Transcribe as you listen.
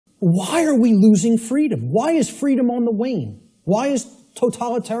why are we losing freedom? Why is freedom on the wane? Why is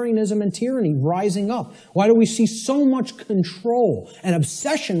totalitarianism and tyranny rising up? Why do we see so much control and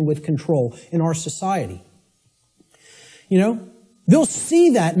obsession with control in our society? You know, they'll see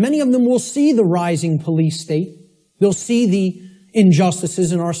that. Many of them will see the rising police state. They'll see the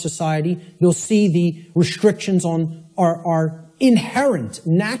injustices in our society. They'll see the restrictions on our inherent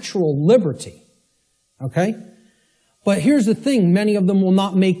natural liberty. Okay? But here's the thing, many of them will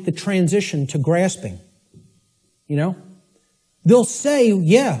not make the transition to grasping. You know? They'll say,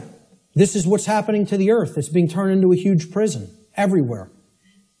 yeah, this is what's happening to the earth. It's being turned into a huge prison everywhere.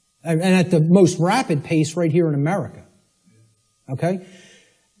 And at the most rapid pace right here in America. Okay?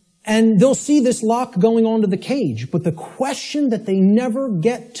 And they'll see this lock going onto the cage. But the question that they never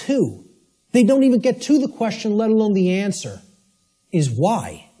get to, they don't even get to the question, let alone the answer, is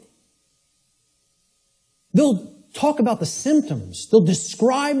why. They'll talk about the symptoms. They'll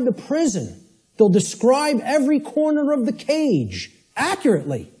describe the prison. They'll describe every corner of the cage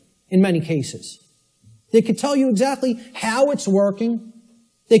accurately in many cases. They can tell you exactly how it's working.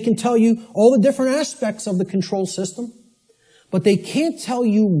 They can tell you all the different aspects of the control system. But they can't tell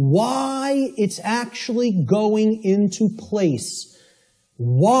you why it's actually going into place.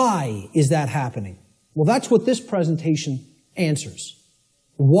 Why is that happening? Well, that's what this presentation answers.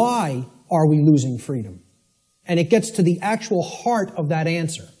 Why are we losing freedom? And it gets to the actual heart of that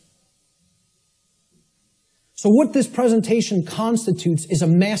answer. So what this presentation constitutes is a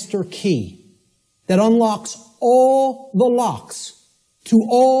master key that unlocks all the locks to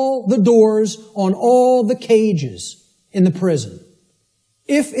all the doors on all the cages in the prison,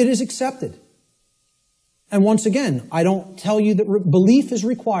 if it is accepted. And once again, I don't tell you that belief is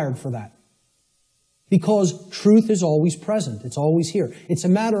required for that, because truth is always present. It's always here. It's a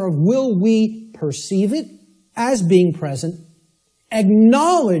matter of, will we perceive it as being present,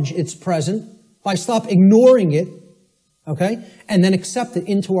 acknowledge it's present by stop ignoring it, okay, and then accept it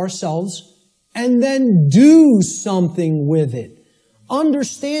into ourselves, and then do something with it.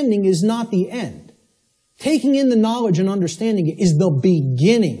 Understanding is not the end. Taking in the knowledge and understanding it is the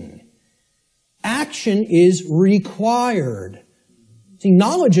beginning. Action is required. See,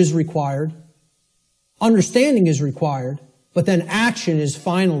 knowledge is required, understanding is required, but then action is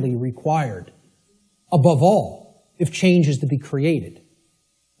finally required. Above all, if change is to be created.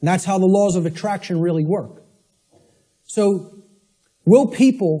 And that's how the laws of attraction really work. So, will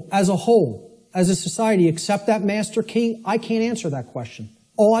people as a whole, as a society, accept that master key? I can't answer that question.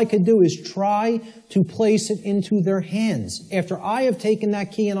 All I could do is try to place it into their hands. After I have taken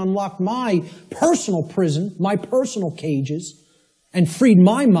that key and unlocked my personal prison, my personal cages, and freed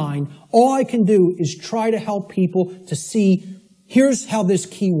my mind, all I can do is try to help people to see, here's how this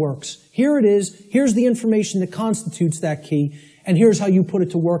key works. Here it is. Here's the information that constitutes that key. And here's how you put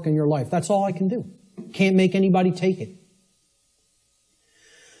it to work in your life. That's all I can do. Can't make anybody take it.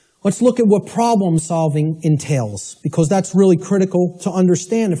 Let's look at what problem solving entails, because that's really critical to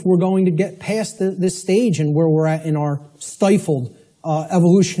understand if we're going to get past this stage and where we're at in our stifled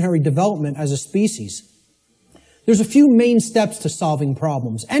evolutionary development as a species. There's a few main steps to solving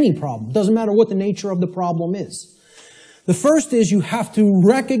problems. Any problem. Doesn't matter what the nature of the problem is. The first is you have to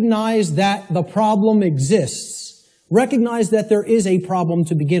recognize that the problem exists. Recognize that there is a problem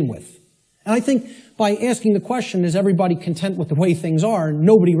to begin with. And I think by asking the question, is everybody content with the way things are, and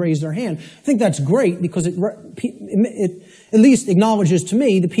nobody raised their hand, I think that's great, because it at least acknowledges to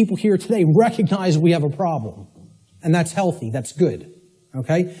me the people here today recognize we have a problem. And that's healthy. That's good.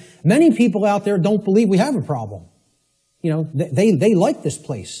 Okay? Many people out there don't believe we have a problem. You know, they like this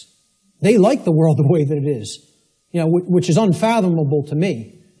place. They like the world the way that it is. You know, which is unfathomable to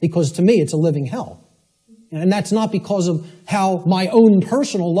me, because to me it's a living hell. And that's not because of how my own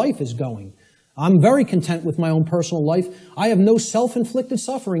personal life is going. I'm very content with my own personal life. I have no self-inflicted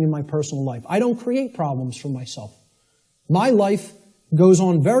suffering in my personal life. I don't create problems for myself. My life goes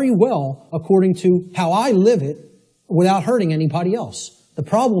on very well according to how I live it without hurting anybody else. The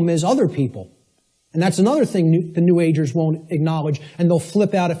problem is other people. And that's another thing the New Agers won't acknowledge, and they'll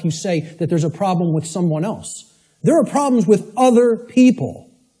flip out if you say that there's a problem with someone else. There are problems with other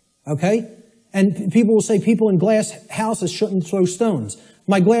people, okay? And people will say people in glass houses shouldn't throw stones.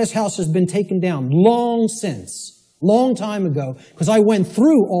 My glass house has been taken down long since, long time ago, because I went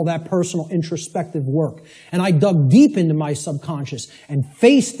through all that personal introspective work. And I dug deep into my subconscious and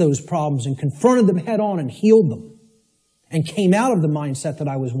faced those problems and confronted them head on and healed them. And came out of the mindset that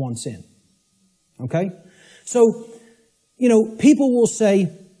I was once in. Okay? So, you know, people will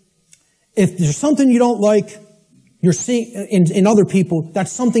say, if there's something you don't like, you're seeing in other people,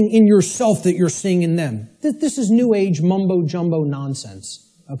 that's something in yourself that you're seeing in them. This is New Age mumbo-jumbo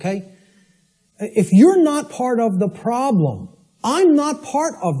nonsense, Okay? If you're not part of the problem, I'm not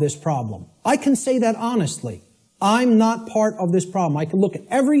part of this problem. I can say that honestly. I'm not part of this problem. I can look at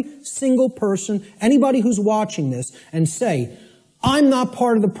every single person, anybody who's watching this, and say, I'm not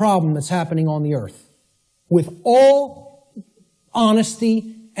part of the problem that's happening on the earth. With all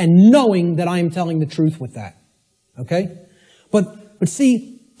honesty and knowing that I am telling the truth with that. Okay? But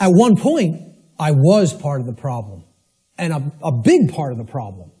see, at one point, I was part of the problem. And a big part of the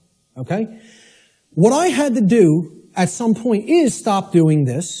problem. Okay? What I had to do at some point is stop doing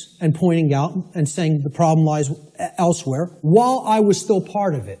this and pointing out and saying the problem lies elsewhere while I was still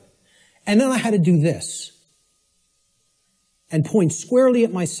part of it. And then I had to do this and point squarely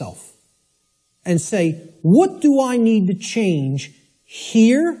at myself and say, what do I need to change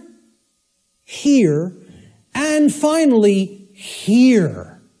here, here, and finally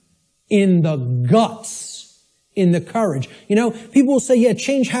here in the guts? In the courage. You know, people will say, yeah,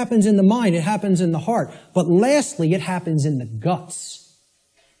 change happens in the mind, it happens in the heart. But lastly, it happens in the guts.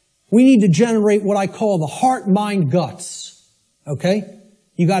 We need to generate what I call the heart, mind, guts. Okay?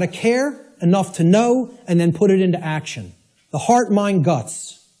 You gotta care enough to know and then put it into action. The heart, mind,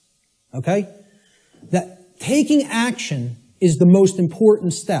 guts. Okay? That taking action is the most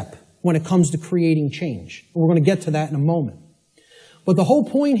important step when it comes to creating change. We're going to get to that in a moment. But the whole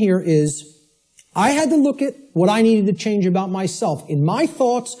point here is I had to look at what I needed to change about myself in my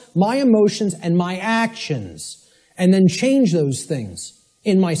thoughts, my emotions, and my actions, and then change those things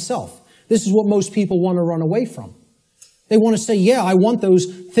in myself. This is what most people want to run away from. They want to say, yeah, I want those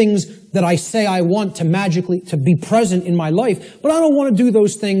things that I say I want to magically, to be present in my life, but I don't want to do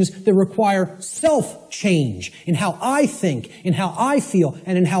those things that require self-change in how I think, in how I feel,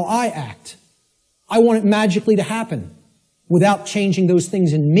 and in how I act. I want it magically to happen without changing those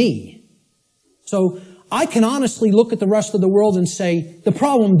things in me. So I can honestly look at the rest of the world and say, the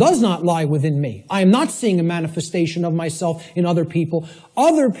problem does not lie within me. I am not seeing a manifestation of myself in other people.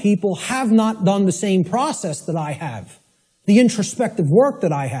 Other people have not done the same process that I have, the introspective work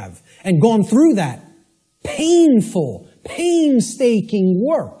that I have, and gone through that painful, painstaking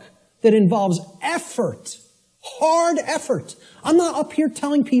work that involves effort, hard effort. I'm not up here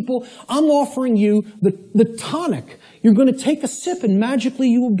telling people, I'm offering you the tonic. You're going to take a sip and magically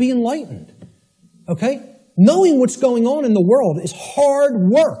you will be enlightened. Okay? Knowing what's going on in the world is hard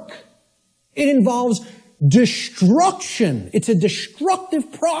work. It involves destruction. It's a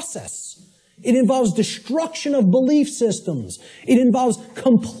destructive process. It involves destruction of belief systems. It involves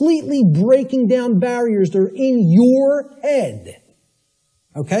completely breaking down barriers that are in your head.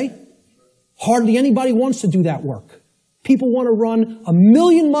 Okay? Hardly anybody wants to do that work. People want to run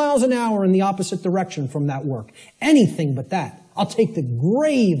 1,000,000 miles an hour in the opposite direction from that work. Anything but that. I'll take the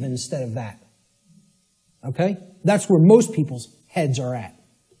grave instead of that. Okay? That's where most people's heads are at.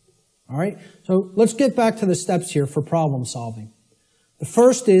 All right? So let's get back to the steps here for problem solving. The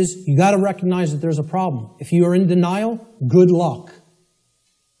first is you got to recognize that there's a problem. If you are in denial, good luck.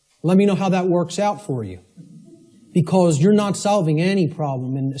 Let me know how that works out for you. Because you're not solving any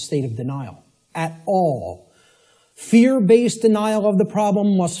problem in a state of denial at all. Fear-based denial of the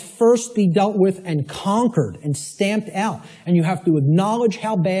problem must first be dealt with and conquered and stamped out. And you have to acknowledge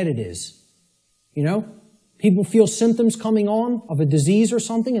how bad it is. You know? People feel symptoms coming on of a disease or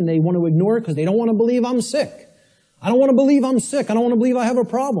something and they want to ignore it because they don't want to believe I'm sick. I don't want to believe I'm sick. I don't want to believe I have a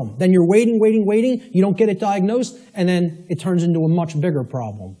problem. Then you're waiting. You don't get it diagnosed and then it turns into a much bigger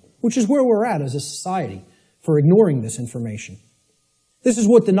problem, which is where we're at as a society for ignoring this information. This is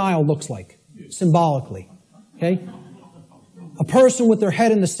what denial looks like, symbolically. Okay? A person with their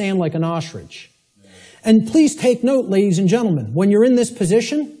head in the sand like an ostrich. And please take note, ladies and gentlemen, when you're in this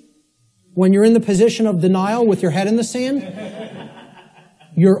position, when you're in the position of denial with your head in the sand,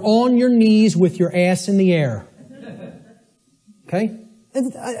 you're on your knees with your ass in the air. Okay?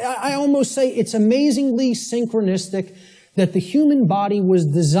 And I almost say it's amazingly synchronistic that the human body was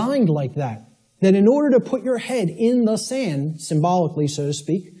designed like that. That in order to put your head in the sand, symbolically, so to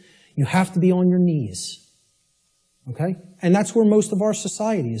speak, you have to be on your knees. Okay? And that's where most of our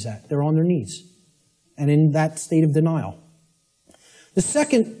society is at. They're on their knees. And in that state of denial. The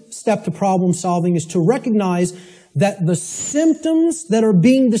second step to problem solving is to recognize that the symptoms that are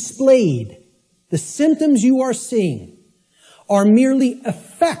being displayed, the symptoms you are seeing, are merely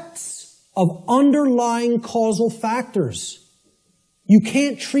effects of underlying causal factors. You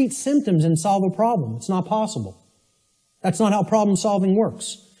can't treat symptoms and solve a problem. It's not possible. That's not how problem solving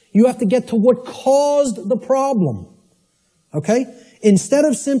works. You have to get to what caused the problem. Okay? Instead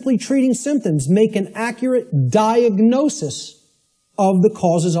of simply treating symptoms, make an accurate diagnosis of the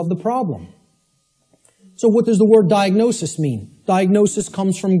causes of the problem. So what does the word diagnosis mean? Diagnosis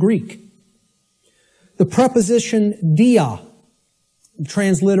comes from Greek. The preposition dia,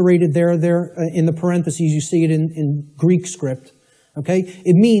 transliterated there in the parentheses, you see it in Greek script, okay?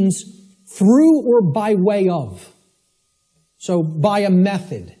 It means through or by way of. So by a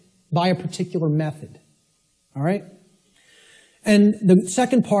method, by a particular method, all right? And the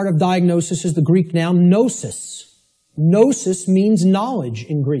second part of diagnosis is the Greek noun gnosis. Gnosis means knowledge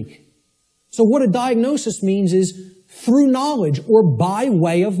in Greek. So what a diagnosis means is through knowledge or by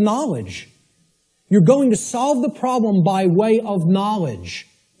way of knowledge. You're going to solve the problem by way of knowledge.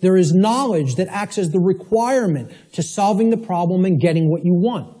 There is knowledge that acts as the requirement to solving the problem and getting what you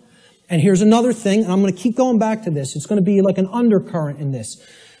want. And here's another thing, and I'm going to keep going back to this. It's going to be like an undercurrent in this.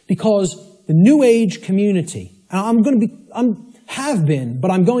 Because the New Age community, and I'm going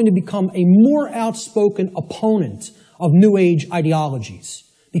to become a more outspoken opponent of New Age ideologies.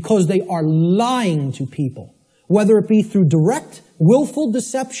 Because they are lying to people. Whether it be through direct, willful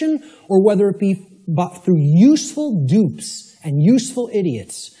deception, or whether it be through useful dupes and useful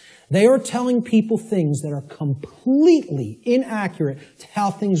idiots. They are telling people things that are completely inaccurate to how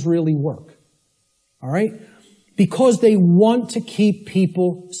things really work. All right? Because they want to keep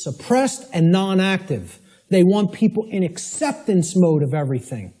people suppressed and non-active. They want people in acceptance mode of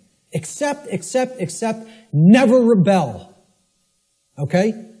everything. Accept, never rebel.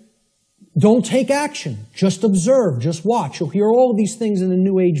 Okay? Don't take action. Just observe. Just watch. You'll hear all of these things in the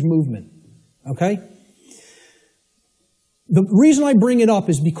New Age movement. Okay? The reason I bring it up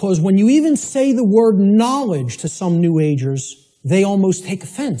is because when you even say the word knowledge to some New Agers, they almost take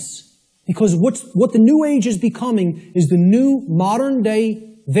offense. Because what the New Age is becoming is the new modern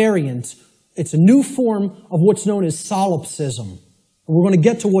day variant. It's a new form of what's known as solipsism. And we're going to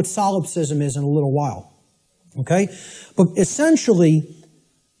get to what solipsism is in a little while. Okay? But essentially,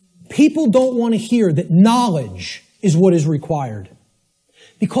 people don't want to hear that knowledge is what is required.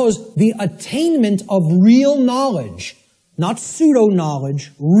 Because the attainment of real knowledge, not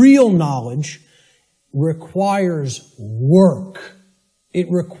pseudo-knowledge, real knowledge, requires work. It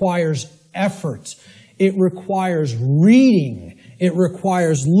requires effort. It requires reading. It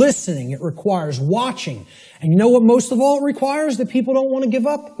requires listening. It requires watching. And you know what most of all it requires that people don't want to give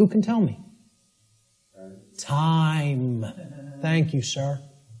up? Who can tell me? Time. Thank you, sir.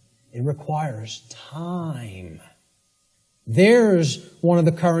 It requires time. There's one of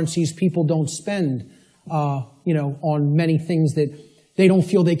the currencies people don't spend, on many things that they don't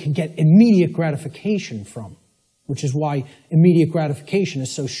feel they can get immediate gratification from, which is why immediate gratification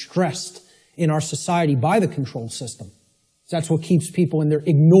is so stressed in our society by the control system. That's what keeps people in their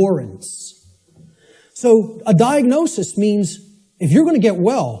ignorance. So a diagnosis means if you're going to get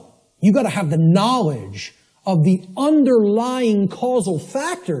well, you got to have the knowledge of the underlying causal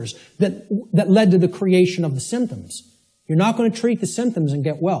factors that led to the creation of the symptoms. You're not going to treat the symptoms and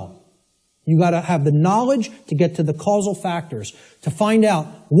get well. You got to have the knowledge to get to the causal factors, to find out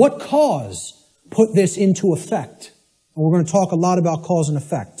what cause put this into effect. And we're going to talk a lot about cause and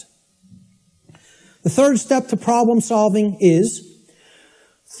effect. The third step to problem solving is,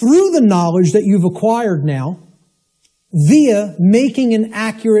 through the knowledge that you've acquired now, via making an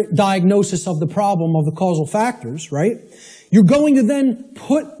accurate diagnosis of the problem of the causal factors, right? You're going to then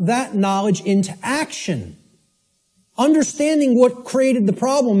put that knowledge into action. Understanding what created the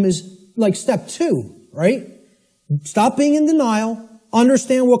problem is like step 2, right? Stop being in denial.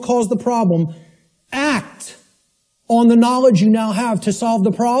 Understand what caused the problem. Act on the knowledge you now have to solve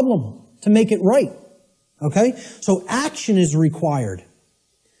the problem, to make it right. Okay? So action is required.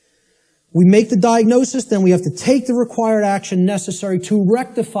 We make the diagnosis, then we have to take the required action necessary to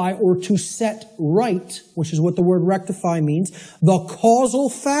rectify or to set right, which is what the word rectify means, the causal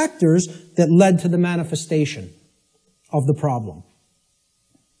factors that led to the manifestation of the problem.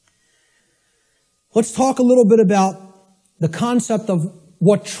 Let's talk a little bit about the concept of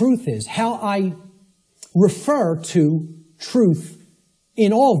what truth is, how I refer to truth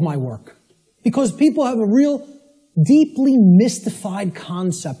in all of my work. Because people have a real deeply mystified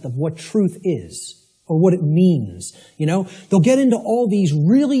concept of what truth is or what it means. They'll get into all these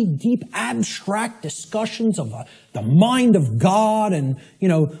really deep abstract discussions of the mind of God and,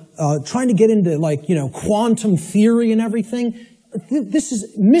 trying to get into quantum theory and everything. This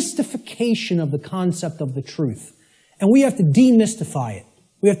is mystification of the concept of the truth. And we have to demystify it.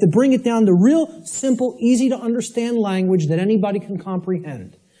 We have to bring it down to real simple, easy to understand language that anybody can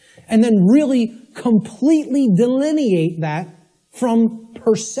comprehend. And then really completely delineate that from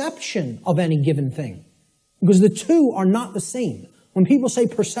perception of any given thing. Because the two are not the same. When people say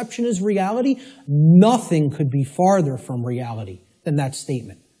perception is reality, nothing could be farther from reality than that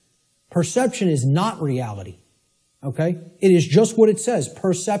statement. Perception is not reality. Okay? It is just what it says,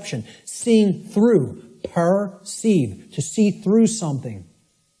 perception. Seeing through, perceive, to see through something.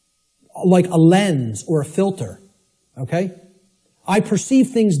 Like a lens or a filter. Okay? I perceive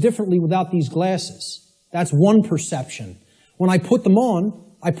things differently without these glasses. That's one perception. When I put them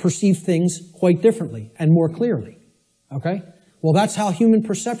on, I perceive things quite differently and more clearly. Okay? Well, that's how human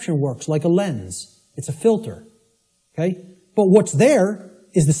perception works, like a lens. It's a filter. Okay? But what's there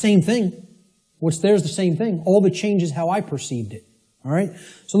is the same thing. What's there is the same thing. All that changes is how I perceived it. All right?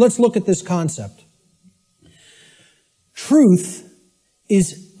 So let's look at this concept. Truth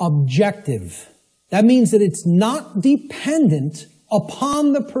is objective. That means that it's not dependent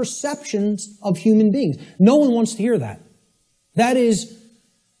upon the perceptions of human beings. No one wants to hear that. That is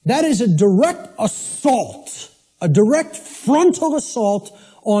a direct assault, a direct frontal assault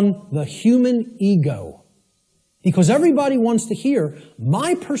on the human ego. Because everybody wants to hear,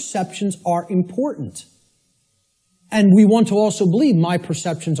 my perceptions are important. And we want to also believe my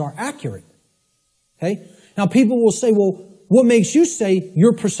perceptions are accurate. Okay? Now people will say, well, what makes you say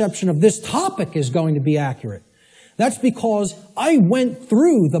your perception of this topic is going to be accurate? That's because I went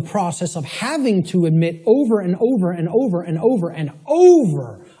through the process of having to admit over and over and over and over and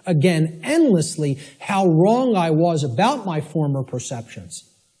over again, endlessly, how wrong I was about my former perceptions.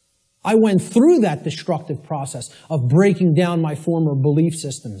 I went through that destructive process of breaking down my former belief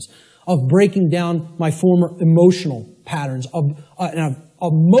systems, of breaking down my former emotional patterns, of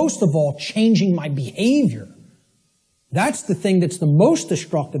most of all, changing my behavior. That's the thing that's the most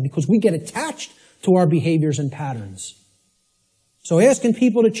destructive because we get attached to our behaviors and patterns. So asking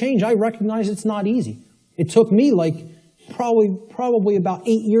people to change, I recognize it's not easy. It took me probably about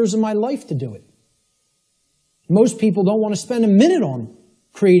 8 years of my life to do it. Most people don't want to spend a minute on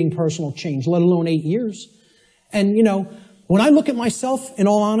creating personal change, let alone 8 years. And, when I look at myself, in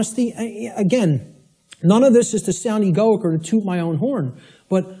all honesty, again, none of this is to sound egoic or to toot my own horn,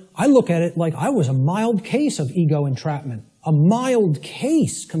 but I look at it like I was a mild case of ego entrapment, a mild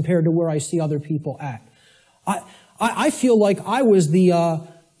case compared to where I see other people at. I feel like I was the,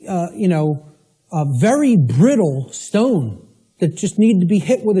 very brittle stone that just needed to be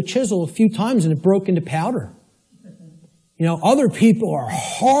hit with a chisel a few times and it broke into powder. Other people are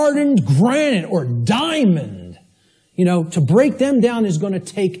hardened granite or diamond. To break them down is going to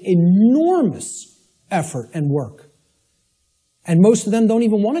take enormous effort and work. And most of them don't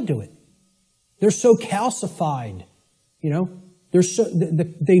even want to do it. They're so calcified,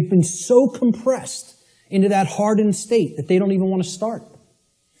 they've been so compressed into that hardened state that they don't even want to start.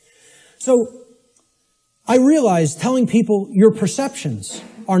 So I realize telling people your perceptions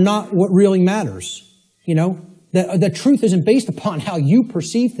are not what really matters, That truth isn't based upon how you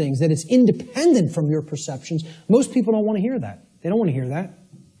perceive things, that it's independent from your perceptions. Most people don't want to hear that. They don't want to hear that.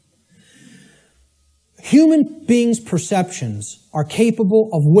 Human beings' perceptions are capable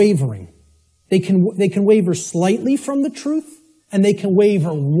of wavering. They can waver slightly from the truth, and they can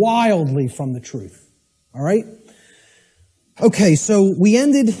waver wildly from the truth. All right? Okay, so we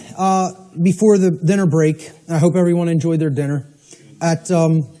ended before the dinner break. I hope everyone enjoyed their dinner. At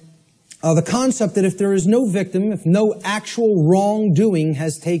the concept that if there is no victim, if no actual wrongdoing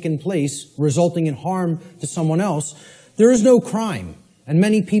has taken place resulting in harm to someone else, there is no crime. And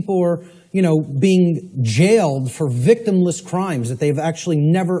many people are, being jailed for victimless crimes that they've actually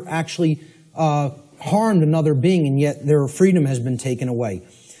never harmed another being, and yet their freedom has been taken away.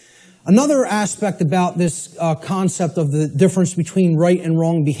 Another aspect about this concept of the difference between right and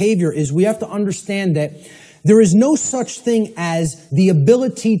wrong behavior is we have to understand that there is no such thing as the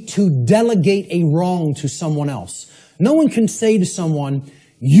ability to delegate a wrong to someone else. No one can say to someone,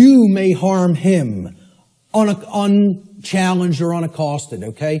 you may harm him, unchallenged or unaccosted,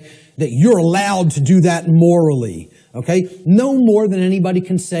 okay? That you're allowed to do that morally, okay? No more than anybody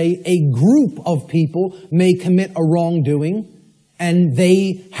can say a group of people may commit a wrongdoing and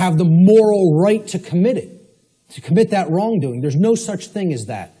they have the moral right to commit it, to commit that wrongdoing. There's no such thing as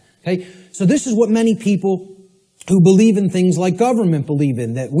that, okay? So this is what many people who believe in things like government believe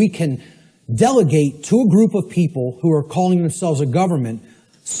in, that we can delegate to a group of people who are calling themselves a government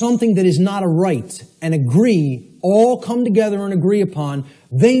something that is not a right and all come together and agree upon,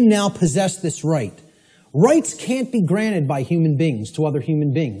 they now possess this right. Rights can't be granted by human beings to other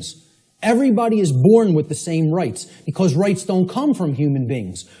human beings. Everybody is born with the same rights because rights don't come from human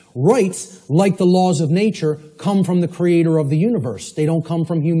beings. Rights, like the laws of nature, come from the creator of the universe. They don't come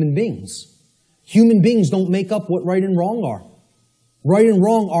from human beings. Human beings don't make up what right and wrong are. Right and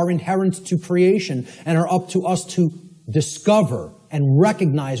wrong are inherent to creation and are up to us to discover and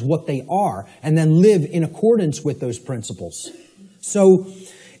recognize what they are and then live in accordance with those principles. So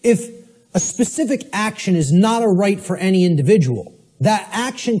if a specific action is not a right for any individual. That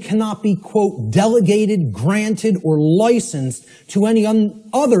action cannot be, quote, delegated, granted, or licensed to any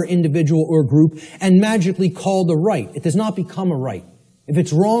other individual or group and magically called a right. It does not become a right. If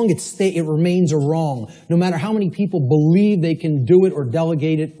it's wrong, it remains a wrong, no matter how many people believe they can do it or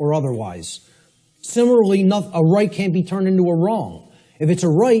delegate it or otherwise. Similarly, a right can't be turned into a wrong. If it's a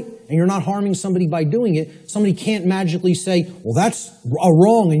right and you're not harming somebody by doing it, somebody can't magically say, well, that's a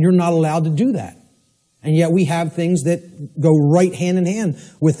wrong and you're not allowed to do that. And yet we have things that go right hand in hand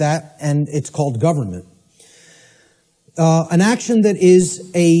with that, and it's called government. An action that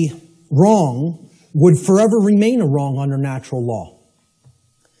is a wrong would forever remain a wrong under natural law.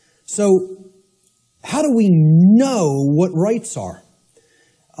 So how do we know what rights are?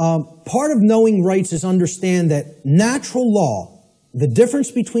 Part of knowing rights is understand that natural law, the difference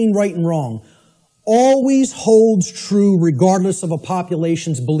between right and wrong, always holds true regardless of a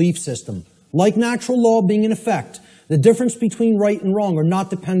population's belief system. Like natural law being in effect, the difference between right and wrong are not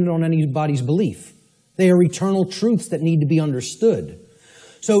dependent on anybody's belief. They are eternal truths that need to be understood.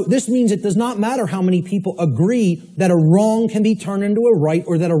 So this means it does not matter how many people agree that a wrong can be turned into a right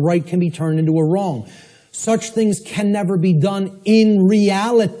or that a right can be turned into a wrong. Such things can never be done in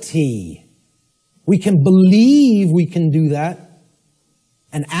reality. We can believe we can do that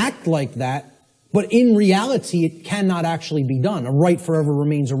and act like that, but in reality, it cannot actually be done. A right forever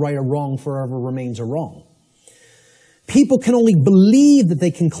remains a right, a wrong forever remains a wrong. People can only believe that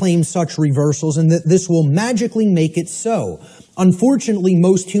they can claim such reversals and that this will magically make it so. Unfortunately,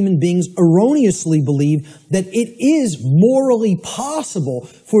 most human beings erroneously believe that it is morally possible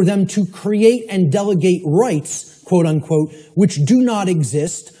for them to create and delegate rights, quote unquote, which do not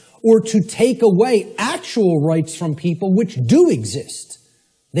exist, or to take away actual rights from people which do exist.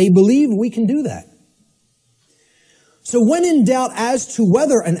 They believe we can do that. So when in doubt as to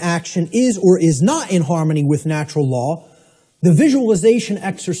whether an action is or is not in harmony with natural law, the visualization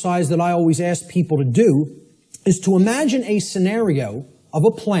exercise that I always ask people to do is to imagine a scenario of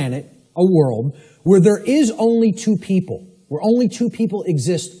a planet, a world, where there is only two people, where only two people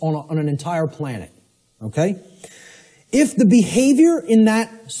exist on an entire planet. Okay? If the behavior in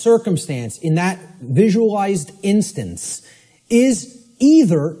that circumstance, in that visualized instance, is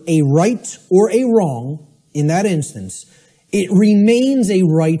either a right or a wrong in that instance, it remains a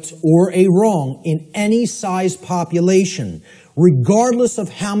right or a wrong in any size population, regardless of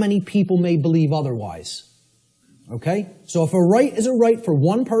how many people may believe otherwise. Okay? So if a right is a right for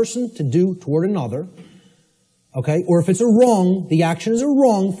one person to do toward another, okay, or if it's a wrong, the action is a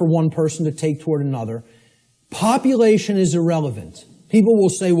wrong for one person to take toward another, population is irrelevant. People will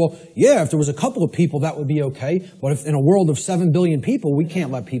say, well, yeah, if there was a couple of people, that would be okay. But if in a world of 7 billion people, we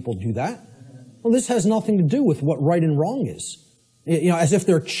can't let people do that. Well, this has nothing to do with what right and wrong is. You know, as if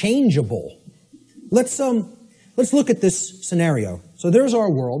they're changeable. Let's look at this scenario. So there's our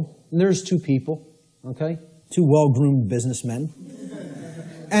world, and there's two people, okay? Two well-groomed businessmen.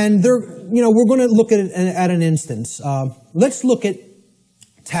 And they're, you know, we're going to look at it at an instance. Let's look at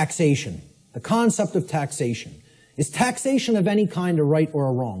taxation, the concept of taxation. Is taxation of any kind a right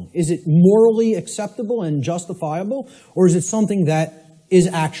or a wrong? Is it morally acceptable and justifiable, or is it something that is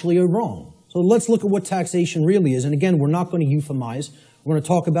actually a wrong? So let's look at what taxation really is. And again, we're not going to euphemize. We're going to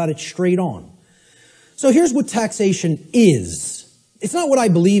talk about it straight on. So here's what taxation is. It's not what I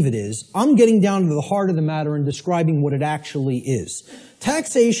believe it is. I'm getting down to the heart of the matter and describing what it actually is.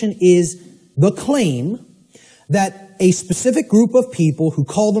 Taxation is the claim that a specific group of people who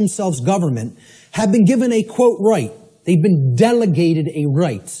call themselves government have been given a, quote, right. They've been delegated a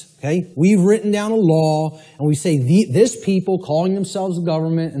right, okay? We've written down a law, and we say this people calling themselves the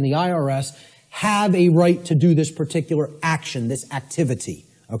government and the IRS have a right to do this particular action, this activity,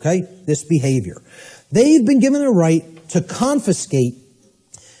 okay? This behavior. They've been given a right to confiscate,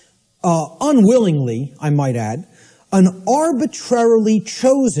 unwillingly, I might add, an arbitrarily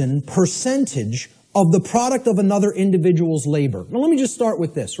chosen percentage of the product of another individual's labor. Now let me just start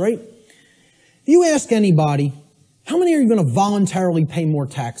with this, right? If you ask anybody, how many are you going to voluntarily pay more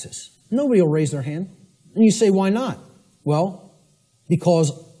taxes? Nobody will raise their hand. And you say, why not? Well,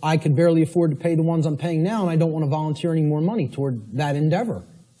 because I could barely afford to pay the ones I'm paying now, and I don't want to volunteer any more money toward that endeavor.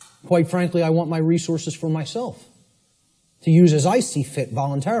 Quite frankly, I want my resources for myself to use as I see fit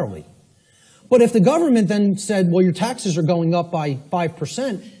voluntarily. But if the government then said, well, your taxes are going up by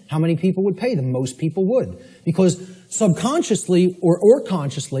 5%, how many people would pay them? Most people would. Because subconsciously or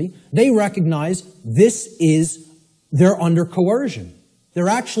consciously, they recognize they're under coercion. They're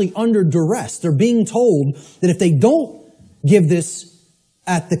actually under duress. They're being told that if they don't give this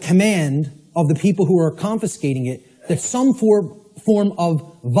at the command of the people who are confiscating it, that some form of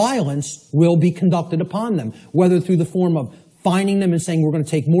violence will be conducted upon them, whether through the form of fining them and saying we're going to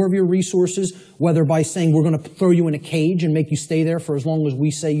take more of your resources, whether by saying we're going to throw you in a cage and make you stay there for as long as we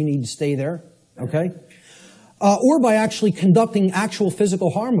say you need to stay there, okay? Or by actually conducting actual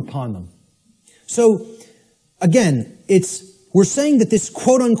physical harm upon them. So, again, we're saying that this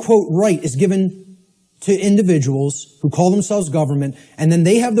quote-unquote right is given to individuals who call themselves government, and then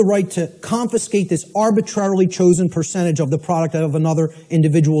they have the right to confiscate this arbitrarily chosen percentage of the product of another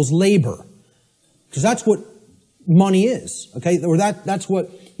individual's labor. Because that's what money is, okay? Or that's what,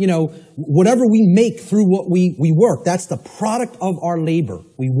 whatever we make through what we work, that's the product of our labor.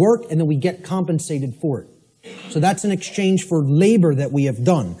 We work and then we get compensated for it. So that's an exchange for labor that we have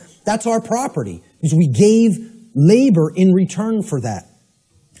done. That's our property, because we gave labor in return for that.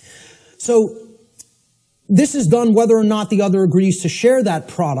 So this is done whether or not the other agrees to share that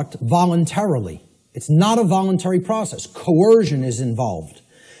product voluntarily. It's not a voluntary process. Coercion is involved.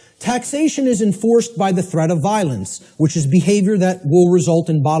 Taxation is enforced by the threat of violence, which is behavior that will result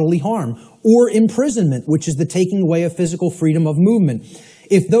in bodily harm, or imprisonment, which is the taking away of physical freedom of movement,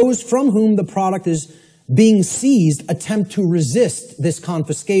 if those from whom the product is being seized attempt to resist this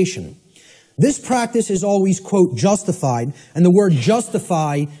confiscation. This practice is always, quote, justified, and the word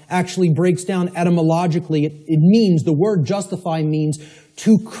justify actually breaks down etymologically. The word justify means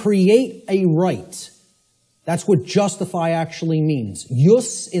to create a right. That's what justify actually means.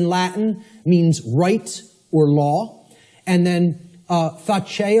 Jus in Latin means right or law, and then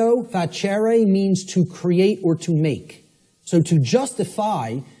facere means to create or to make. So to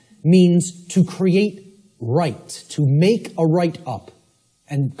justify means to create right, to make a right up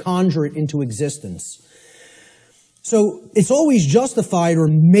and conjure it into existence. So it's always justified or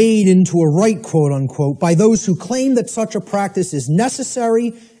made into a right, quote unquote, by those who claim that such a practice is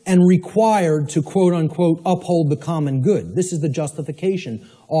necessary and required to, quote unquote, uphold the common good. This is the justification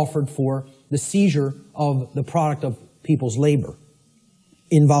offered for the seizure of the product of people's labor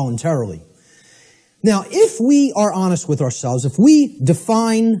involuntarily. Now, if we are honest with ourselves, if we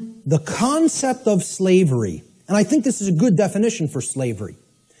define the concept of slavery, and I think this is a good definition for slavery,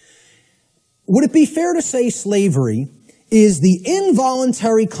 would it be fair to say slavery is the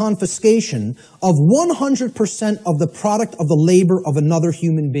involuntary confiscation of 100% of the product of the labor of another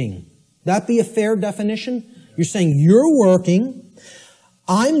human being? That be a fair definition? You're saying you're working,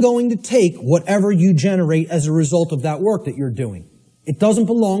 I'm going to take whatever you generate as a result of that work that you're doing. It doesn't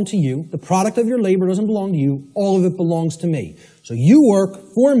belong to you. The product of your labor doesn't belong to you. All of it belongs to me. So you work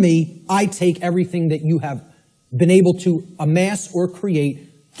for me. I take everything that you have been able to amass or create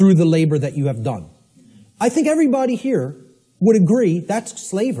through the labor that you have done. I think everybody here would agree that's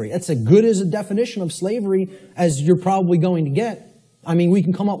slavery. That's as good as a definition of slavery as you're probably going to get. I mean, we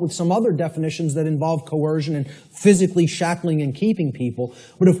can come up with some other definitions that involve coercion and physically shackling and keeping people.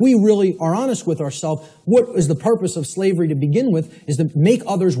 But if we really are honest with ourselves, what is the purpose of slavery to begin with is to make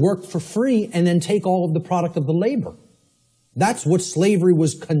others work for free and then take all of the product of the labor. That's what slavery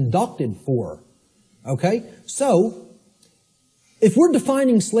was conducted for. Okay? So, if we're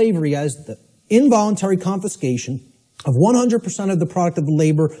defining slavery as the involuntary confiscation of 100% of the product of the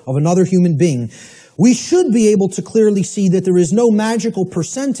labor of another human being, we should be able to clearly see that there is no magical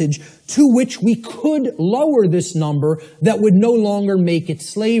percentage to which we could lower this number that would no longer make it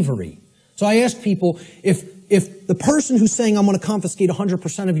slavery. So I ask people, if the person who's saying I'm going to confiscate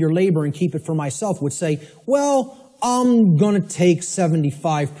 100% of your labor and keep it for myself would say, well, I'm going to take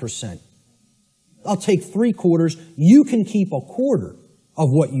 75%. I'll take 3/4. You can keep 1/4 of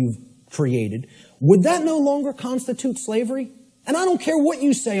what you've created. Would that no longer constitute slavery? And I don't care what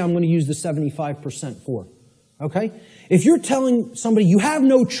you say I'm going to use the 75% for. Okay? If you're telling somebody you have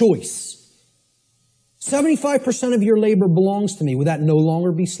no choice, 75% of your labor belongs to me, would that no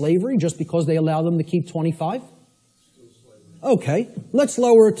longer be slavery just because they allow them to keep 25? Okay, let's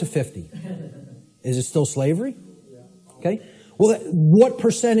lower it to 50. Is it still slavery? Okay. Well, what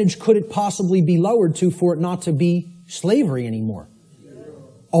percentage could it possibly be lowered to for it not to be slavery anymore?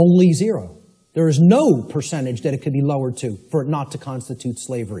 Only 0. There is no percentage that it could be lowered to for it not to constitute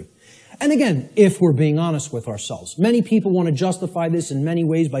slavery. And again, if we're being honest with ourselves, many people want to justify this in many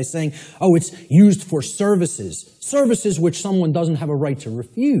ways by saying, oh, it's used for services. Services which someone doesn't have a right to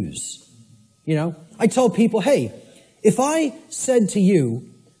refuse. You know, I tell people, hey, if I said to you,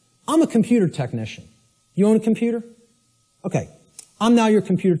 I'm a computer technician. You own a computer? Okay. I'm now your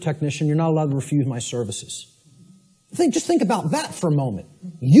computer technician. You're not allowed to refuse my services. Just think about that for a moment.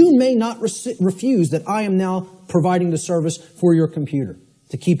 You may not refuse that I am now providing the service for your computer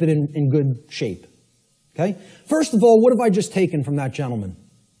to keep it in good shape. Okay? First of all, what have I just taken from that gentleman?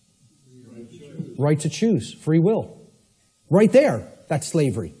 Right to choose. Free will. Right there, that's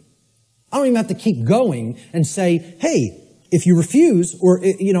slavery. I don't even have to keep going and say, hey, if you refuse, or,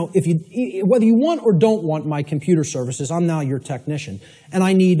 whether you want or don't want my computer services, I'm now your technician, and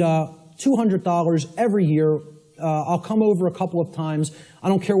I need $200 every year. I'll come over a couple of times. I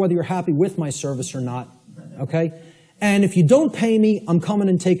don't care whether you're happy with my service or not, okay? And if you don't pay me, I'm coming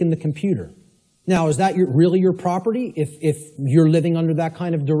and taking the computer. Now, is that really your property if you're living under that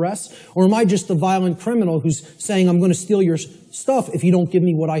kind of duress? Or am I just a violent criminal who's saying, I'm going to steal your stuff if you don't give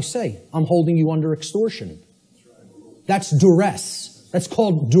me what I say? I'm holding you under extortion. That's duress. That's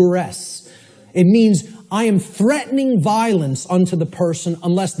called duress. It means I am threatening violence unto the person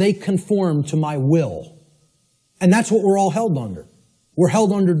unless they conform to my will. And that's what we're all held under. We're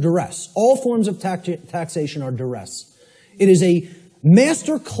held under duress. All forms of taxation are duress. It is a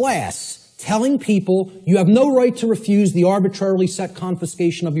master class telling people you have no right to refuse the arbitrarily set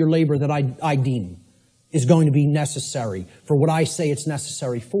confiscation of your labor that I deem is going to be necessary for what I say it's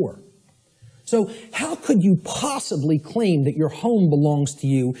necessary for. So how could you possibly claim that your home belongs to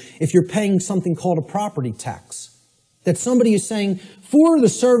you if you're paying something called a property tax? That somebody is saying, for the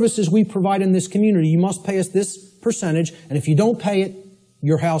services we provide in this community, you must pay us this percentage, and if you don't pay it,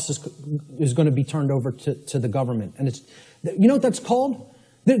 your house is going to be turned over to the government. And you know what that's called?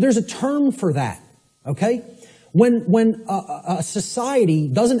 There's a term for that, okay? When a society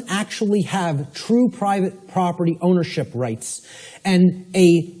doesn't actually have true private property ownership rights and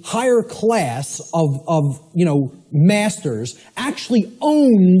a higher class of masters actually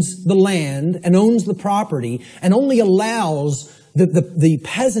owns the land and owns the property and only allows the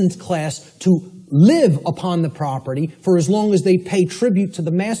peasant class to live upon the property for as long as they pay tribute to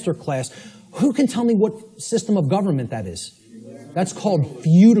the master class, who can tell me what system of government that is? That's called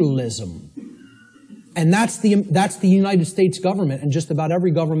feudalism. And that's the United States government and just about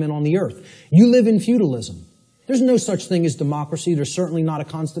every government on the earth. You live in feudalism. There's no such thing as democracy. There's certainly not a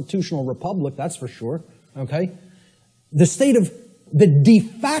constitutional republic, that's for sure. Okay? The de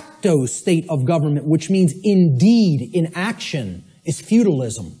facto state of government, which means indeed, in action, is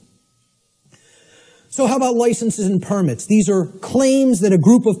feudalism. So how about licenses and permits? These are claims that a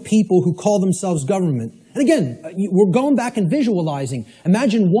group of people who call themselves government. And again, we're going back and visualizing.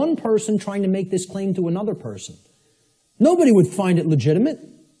 Imagine one person trying to make this claim to another person. Nobody would find it legitimate.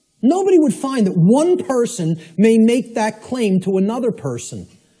 Nobody would find that one person may make that claim to another person.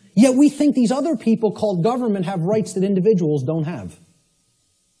 Yet we think these other people called government have rights that individuals don't have.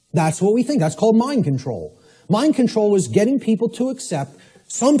 That's what we think. That's called mind control. Mind control is getting people to accept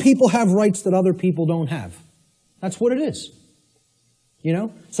some people have rights that other people don't have. That's what it is.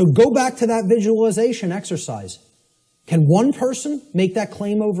 So go back to that visualization exercise. Can one person make that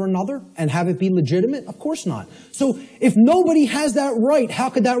claim over another and have it be legitimate? Of course not. So if nobody has that right, how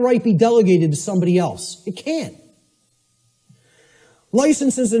could that right be delegated to somebody else? It can't.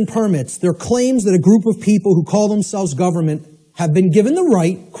 Licenses and permits, they're claims that a group of people who call themselves government have been given the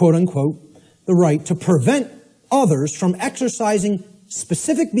right, quote unquote, the right to prevent others from exercising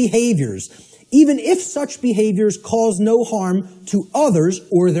specific behaviors, even if such behaviors cause no harm to others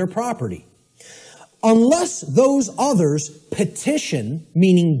or their property. Unless those others petition,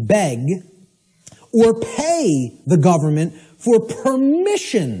 meaning beg, or pay the government for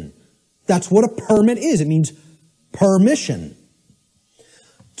permission. That's what a permit is. It means permission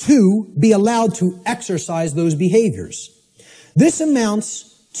to be allowed to exercise those behaviors. This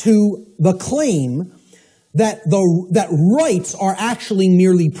amounts to the claim that rights are actually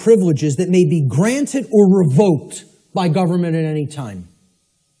merely privileges that may be granted or revoked by government at any time.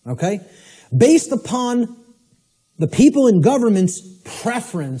 Okay? Based upon the people in government's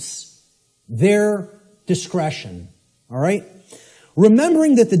preference, their discretion. All right?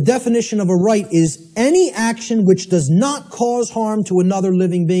 Remembering that the definition of a right is any action which does not cause harm to another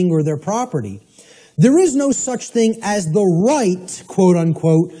living being or their property, there is no such thing as the right, quote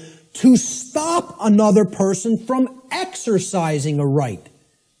unquote, to stop another person from exercising a right.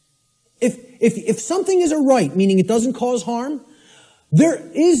 If something is a right, meaning it doesn't cause harm, there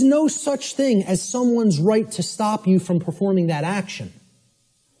is no such thing as someone's right to stop you from performing that action.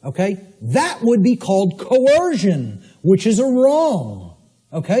 Okay? That would be called coercion, which is a wrong.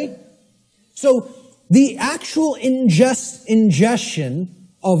 Okay? So the actual ingestion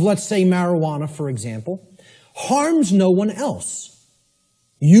of, let's say, marijuana, for example, harms no one else.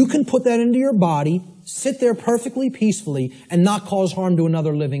 You can put that into your body, sit there perfectly peacefully, and not cause harm to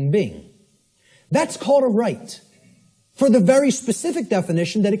another living being. That's called a right, for the very specific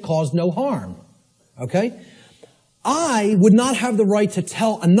definition that it caused no harm. Okay? I would not have the right to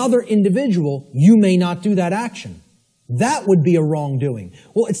tell another individual, you may not do that action. That would be a wrongdoing.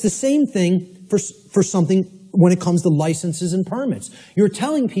 Well, it's the same thing for something when it comes to licenses and permits. You're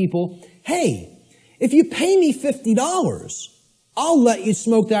telling people, hey, if you pay me $50, I'll let you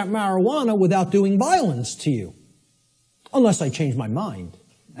smoke that marijuana without doing violence to you. Unless I change my mind.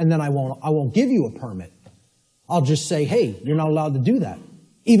 And then I won't give you a permit. I'll just say, hey, you're not allowed to do that.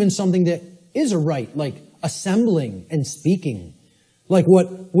 Even something that is a right, like assembling and speaking. Like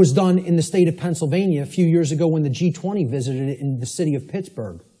what was done in the state of Pennsylvania a few years ago when the G20 visited it in the city of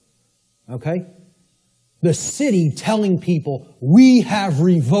Pittsburgh. Okay? The city telling people, we have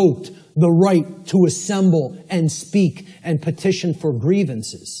revoked the right to assemble and speak and petition for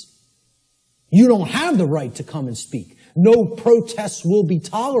grievances. You don't have the right to come and speak. No protests will be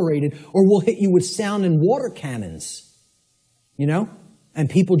tolerated or we'll hit you with sound and water cannons. You know? And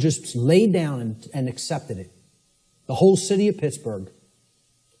people just laid down and accepted it. The whole city of Pittsburgh.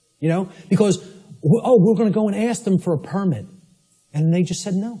 You know? Because, oh, we're going to go and ask them for a permit. And they just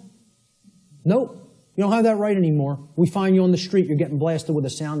said no. Nope. You don't have that right anymore. We find you on the street, you're getting blasted with a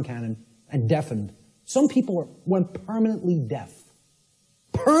sound cannon and deafened. Some people went permanently deaf.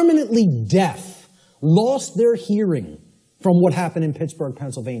 Permanently deaf. Lost their hearing from what happened in Pittsburgh,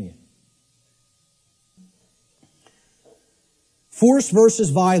 Pennsylvania. Force versus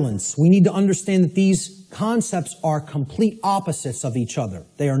violence. We need to understand that these concepts are complete opposites of each other.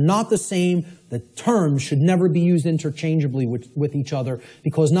 They are not the same. The terms should never be used interchangeably with each other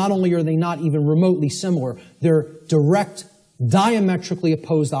because not only are they not even remotely similar, they're direct, diametrically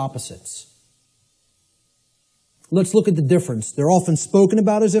opposed opposites. Let's look at the difference. They're often spoken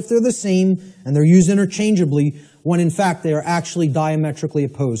about as if they're the same and they're used interchangeably when in fact they are actually diametrically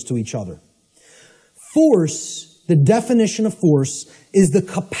opposed to each other. Force, the definition of force, is the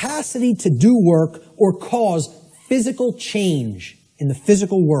capacity to do work or cause physical change in the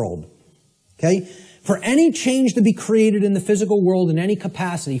physical world. Okay? For any change to be created in the physical world in any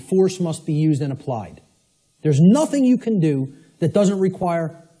capacity, force must be used and applied. There's nothing you can do that doesn't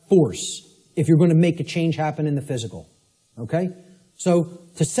require force if you're going to make a change happen in the physical. Okay? So,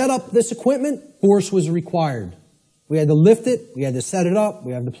 to set up this equipment, force was required. We had to lift it, we had to set it up,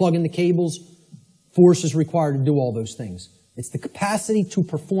 we had to plug in the cables. Force is required to do all those things. It's the capacity to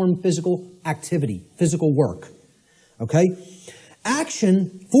perform physical activity, physical work. Okay?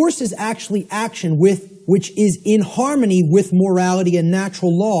 Action, force is actually action which is in harmony with morality and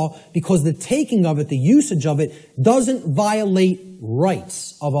natural law because the taking of it, the usage of it, doesn't violate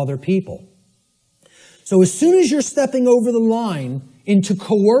rights of other people. So as soon as you're stepping over the line into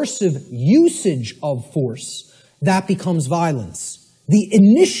coercive usage of force, that becomes violence. The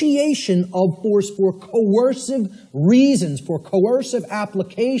initiation of force for coercive reasons, for coercive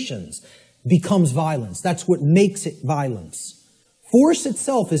applications, becomes violence. That's what makes it violence. Force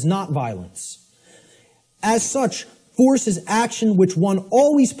itself is not violence. As such, force is action which one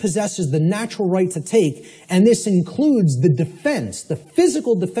always possesses the natural right to take, and this includes the defense, the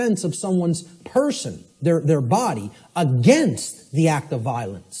physical defense of someone's person, their body, against the act of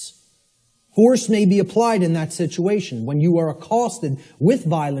violence. Force may be applied in that situation. When you are accosted with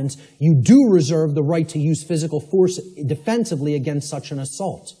violence, you do reserve the right to use physical force defensively against such an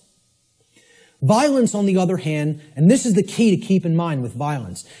assault. Violence, on the other hand, and this is the key to keep in mind with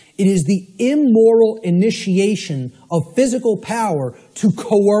violence, it is the immoral initiation of physical power to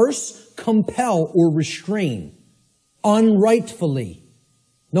coerce, compel, or restrain unrightfully.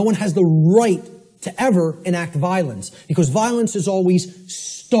 No one has the right to ever enact violence because violence is always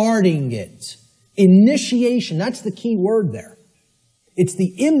starting it. Initiation, that's the key word there. It's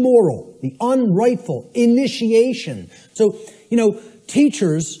the immoral, the unrightful initiation. So,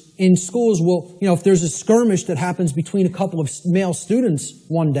 teachers in schools will, if there's a skirmish that happens between a couple of male students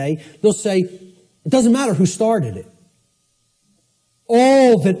one day, they'll say, it doesn't matter who started it.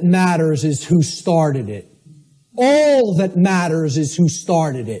 All that matters is who started it. All that matters is who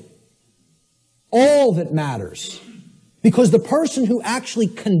started it. All that matters. Because the person who actually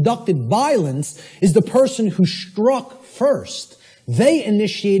conducted violence is the person who struck first. They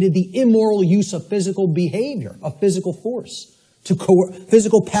initiated the immoral use of physical behavior, of physical force,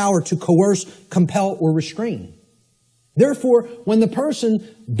 physical power to coerce, compel, or restrain. Therefore, when the person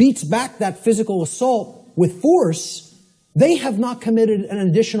beats back that physical assault with force, they have not committed an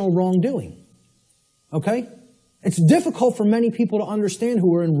additional wrongdoing. Okay? It's difficult for many people to understand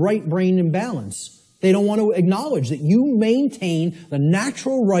who are in right brain imbalance. They don't want to acknowledge that you maintain the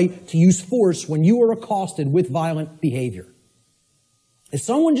natural right to use force when you are accosted with violent behavior. If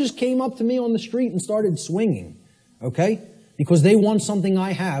someone just came up to me on the street and started swinging, okay, because they want something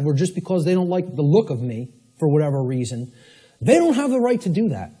I have, or just because they don't like the look of me for whatever reason, they don't have the right to do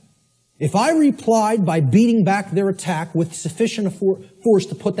that. If I replied by beating back their attack with sufficient force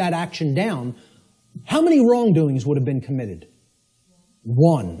to put that action down, How many wrongdoings would have been committed?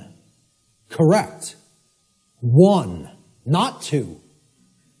 One. Correct. One. Not two.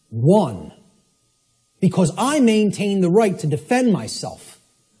 One. Because I maintain the right to defend myself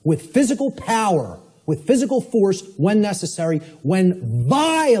with physical power, with physical force when necessary, when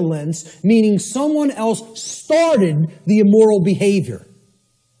violence, meaning someone else started the immoral behavior.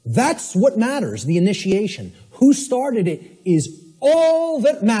 That's what matters, the initiation. Who started it is all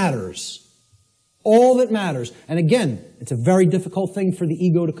that matters. All that matters. And again, it's a very difficult thing for the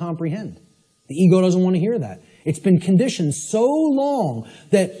ego to comprehend. The ego doesn't want to hear that. It's been conditioned so long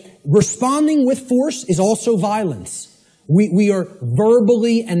that responding with force is also violence. We are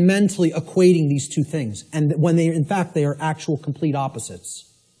verbally and mentally equating these two things. And when in fact, they are actual complete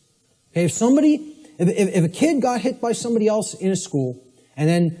opposites. Okay, if a kid got hit by somebody else in a school, and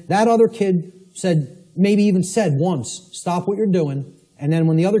then that other kid maybe even said once, stop what you're doing, and then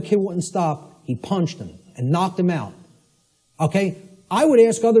when the other kid wouldn't stop, he punched him and knocked him out. Okay, I would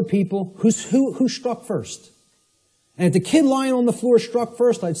ask other people, who struck first? And if the kid lying on the floor struck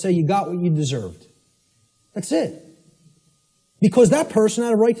first, I'd say you got what you deserved. That's it. Because that person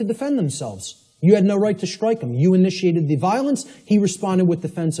had a right to defend themselves. You had no right to strike him. You initiated the violence. He responded with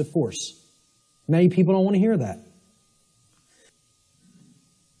defensive force. Many people don't want to hear that.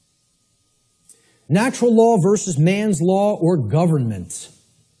 Natural law versus man's law or government.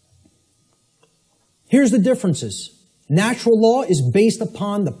 Here's the differences. Natural law is based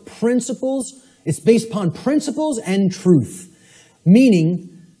upon the principles. It's based upon principles and truth, meaning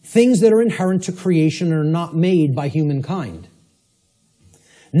things that are inherent to creation and are not made by humankind.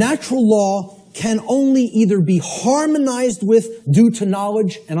 Natural law can only either be harmonized with due to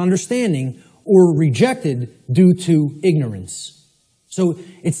knowledge and understanding or rejected due to ignorance. So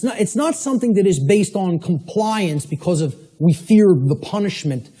it's not something that is based on compliance because we fear the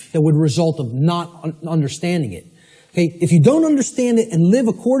punishment that would result of not understanding it. Okay, if you don't understand it and live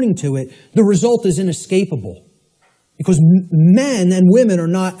according to it, the result is inescapable. Because men and women are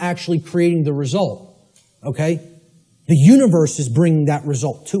not actually creating the result. Okay? The universe is bringing that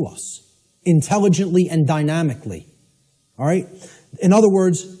result to us, intelligently and dynamically. All right? In other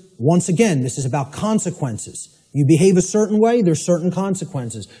words, once again, this is about consequences. You behave a certain way, there's certain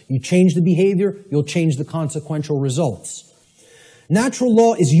consequences. You change the behavior, you'll change the consequential results. Natural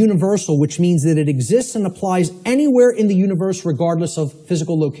law is universal, which means that it exists and applies anywhere in the universe regardless of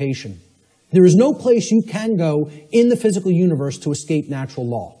physical location. There is no place you can go in the physical universe to escape natural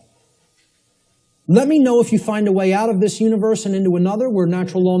law. Let me know if you find a way out of this universe and into another where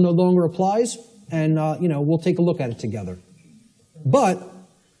natural law no longer applies, and we'll take a look at it together. But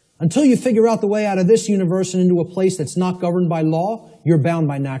until you figure out the way out of this universe and into a place that's not governed by law, you're bound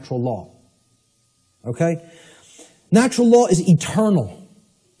by natural law. Okay? Natural law is eternal.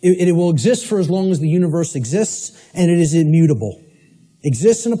 It will exist for as long as the universe exists, and it is immutable.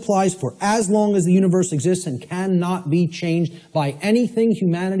 Exists and applies for as long as the universe exists and cannot be changed by anything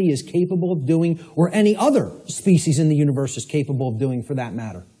humanity is capable of doing or any other species in the universe is capable of doing for that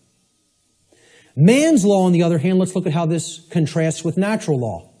matter. Man's law, on the other hand, let's look at how this contrasts with natural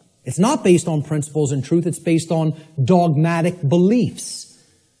law. It's not based on principles and truth. It's based on dogmatic beliefs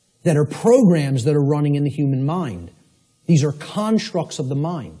that are programs that are running in the human mind. These are constructs of the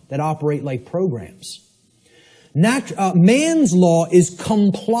mind that operate like programs. Man's law is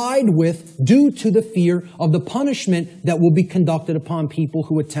complied with due to the fear of the punishment that will be conducted upon people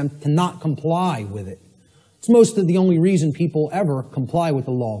who attempt to not comply with it. It's most of the only reason people ever comply with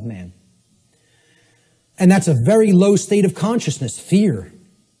the law of man. And that's a very low state of consciousness, fear.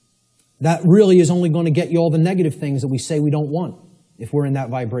 That really is only going to get you all the negative things that we say we don't want if we're in that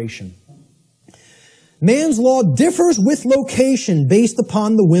vibration. Man's law differs with location based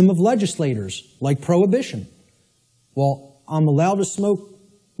upon the whim of legislators, like prohibition. Well, I'm allowed to smoke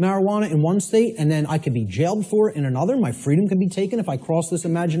marijuana in one state, and then I could be jailed for it in another. My freedom can be taken if I cross this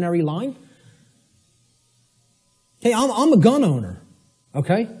imaginary line. Okay, I'm a gun owner.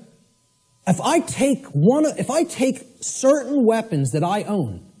 Okay, if I take certain weapons that I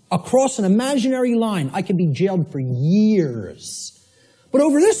own across an imaginary line, I could be jailed for years. But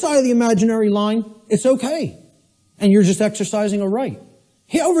over this side of the imaginary line, it's okay, and you're just exercising a right.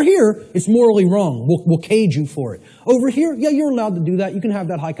 Over here, it's morally wrong. We'll cage you for it. Over here, yeah, you're allowed to do that. You can have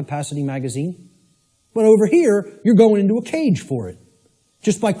that high-capacity magazine. But over here, you're going into a cage for it,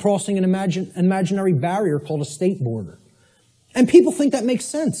 just by crossing an imaginary barrier called a state border. And people think that makes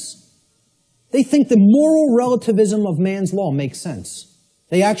sense. They think the moral relativism of man's law makes sense.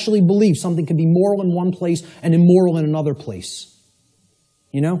 They actually believe something can be moral in one place and immoral in another place.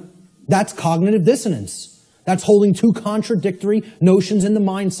 You know? That's cognitive dissonance. That's holding two contradictory notions in the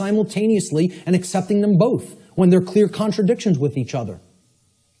mind simultaneously and accepting them both when they're clear contradictions with each other.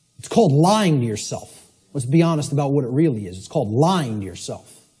 It's called lying to yourself. Let's be honest about what it really is. It's called lying to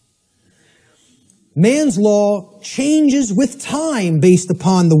yourself. Man's law changes with time based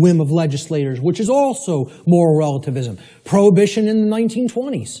upon the whim of legislators, which is also moral relativism. Prohibition in the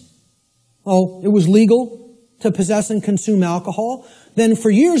 1920s. Oh, it was legal to possess and consume alcohol. Then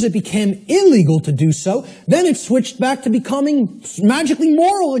for years it became illegal to do so. Then it switched back to becoming magically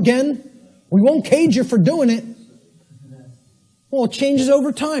moral again. We won't cage you for doing it. Well, it changes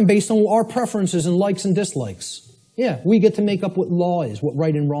over time based on our preferences and likes and dislikes. Yeah, we get to make up what law is, what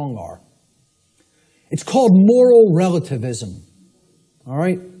right and wrong are. It's called moral relativism. All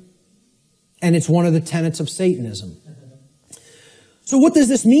right? And it's one of the tenets of Satanism. So what does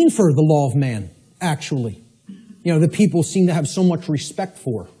this mean for the law of man, actually? You know, that people seem to have so much respect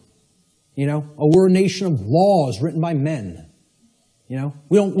for. You know, we're a nation of laws written by men. You know,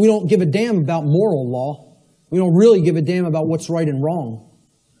 we don't give a damn about moral law. We don't really give a damn about what's right and wrong.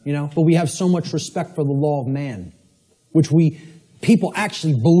 You know, but we have so much respect for the law of man, which people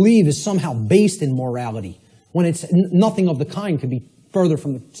actually believe is somehow based in morality, when it's nothing of the kind could be further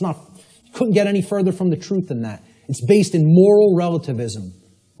from couldn't get any further from the truth than that. It's based in moral relativism,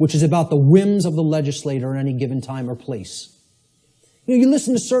 which is about the whims of the legislator at any given time or place. You know, you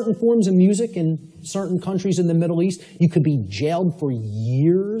listen to certain forms of music in certain countries in the Middle East, you could be jailed for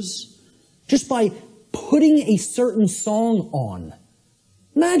years just by putting a certain song on.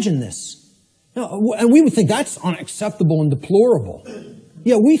 Imagine this. And we would think that's unacceptable and deplorable.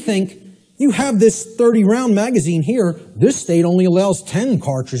 Yeah, we think, you have this 30-round magazine here, this state only allows 10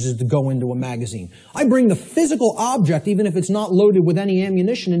 cartridges to go into a magazine. I bring the physical object, even if it's not loaded with any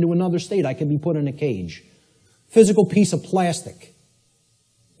ammunition, into another state, I can be put in a cage. Physical piece of plastic.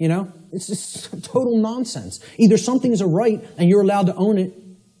 You know, it's just total nonsense. Either something's a right and you're allowed to own it,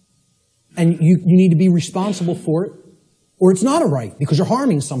 and you need to be responsible for it, or it's not a right because you're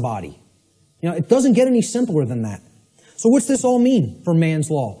harming somebody. You know, it doesn't get any simpler than that. So what's this all mean for man's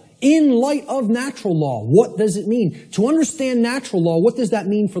law? In light of natural law, what does it mean? To understand natural law, what does that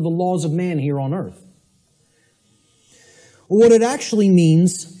mean for the laws of man here on earth? Well, what it actually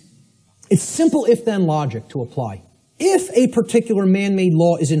means, it's simple if-then logic to apply. If a particular man-made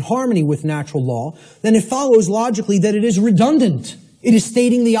law is in harmony with natural law, then it follows logically that it is redundant. It is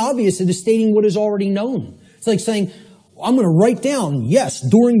stating the obvious. It is stating what is already known. It's like saying, I'm going to write down, yes,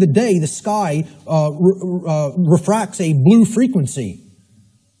 during the day the sky refracts a blue frequency.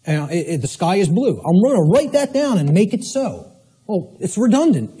 The sky is blue. I'm going to write that down and make it so. Well, it's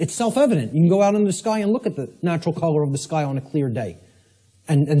redundant. It's self-evident. You can go out into the sky and look at the natural color of the sky on a clear day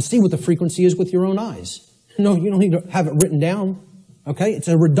and see what the frequency is with your own eyes. No, you don't need to have it written down. Okay? It's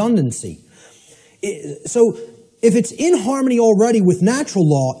a redundancy. So if it's in harmony already with natural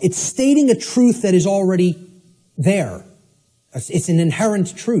law, it's stating a truth that is already there. It's an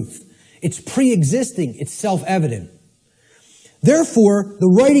inherent truth. It's pre-existing. It's self-evident. Therefore,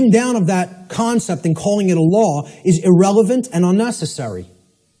 the writing down of that concept and calling it a law is irrelevant and unnecessary.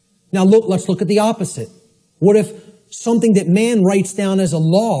 Now let's look at the opposite. What if something that man writes down as a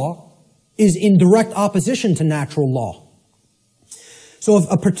law is in direct opposition to natural law? So if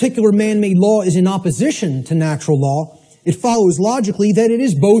a particular man-made law is in opposition to natural law, it follows logically that it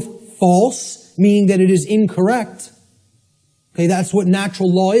is both false, meaning that it is incorrect. Okay, that's what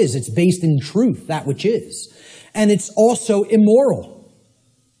natural law is. It's based in truth, that which is. And it's also immoral.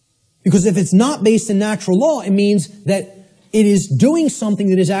 Because if it's not based in natural law, it means that it is doing something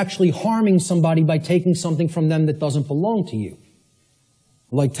that is actually harming somebody by taking something from them that doesn't belong to you.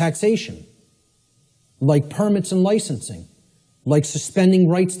 Like taxation. Like permits and licensing. Like suspending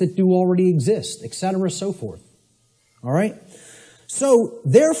rights that do already exist, etc., so forth. All right? So,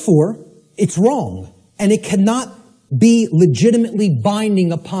 therefore, it's wrong. And it cannot be legitimately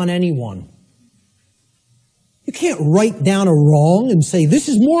binding upon anyone. You can't write down a wrong and say, this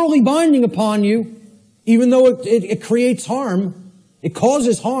is morally binding upon you, even though it creates harm. It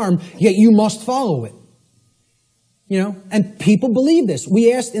causes harm, yet you must follow it. You know, and people believe this.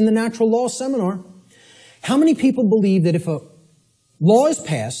 We asked in the natural law seminar, how many people believe that if a law is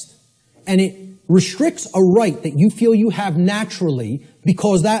passed and it restricts a right that you feel you have naturally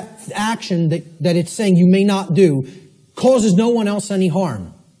because that action that it's saying you may not do causes no one else any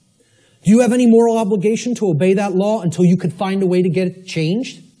harm? Do you have any moral obligation to obey that law until you could find a way to get it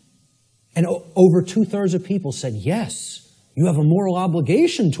changed? And over 2/3 of people said, yes, you have a moral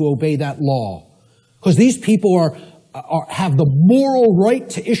obligation to obey that law. Because these people have the moral right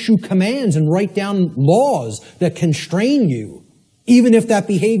to issue commands and write down laws that constrain you. Even if that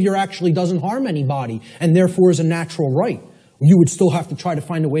behavior actually doesn't harm anybody and therefore is a natural right, you would still have to try to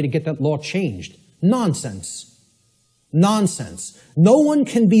find a way to get that law changed. Nonsense. Nonsense. No one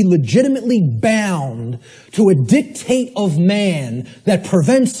can be legitimately bound to a dictate of man that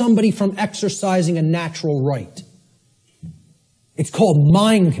prevents somebody from exercising a natural right. It's called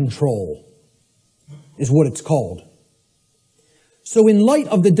mind control, is what it's called. So in light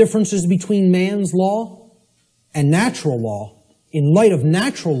of the differences between man's law and natural law, in light of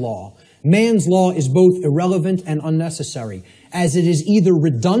natural law, man's law is both irrelevant and unnecessary, as it is either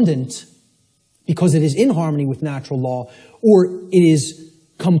redundant because it is in harmony with natural law, or it is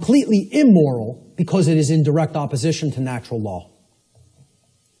completely immoral because it is in direct opposition to natural law.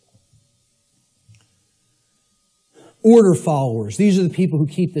 Order followers. These are the people who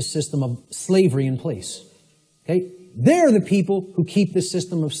keep this system of slavery in place. Okay? They're the people who keep this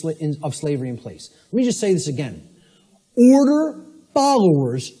system of slavery in place. Let me just say this again. Order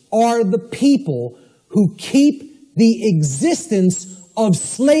followers are the people who keep the existence of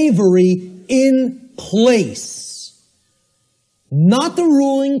slavery in place. Not the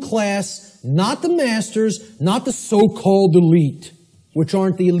ruling class, not the masters, not the so-called elite, which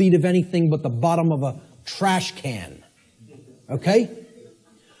aren't the elite of anything but the bottom of a trash can. Okay?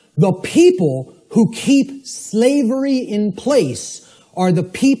 The people who keep slavery in place are the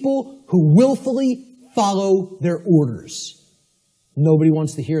people who willfully follow their orders. Nobody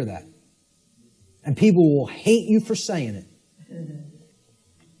wants to hear that. And people will hate you for saying it.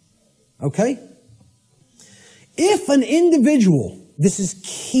 Okay? If an individual, this is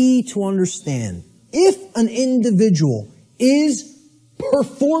key to understand, if an individual is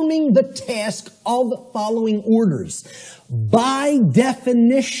performing the task of following orders, by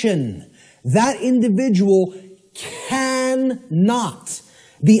definition, that individual cannot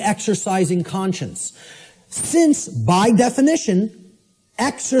be exercising conscience. Since, by definition,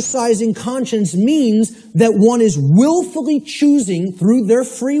 exercising conscience means that one is willfully choosing through their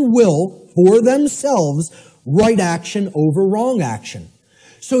free will for themselves right action over wrong action.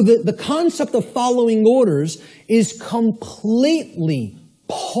 So the concept of following orders is completely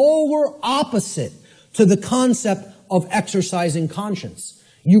polar opposite to the concept of exercising conscience.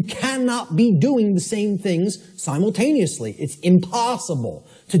 You cannot be doing the same things simultaneously. It's impossible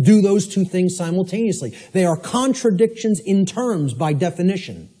to do those two things simultaneously. They are contradictions in terms by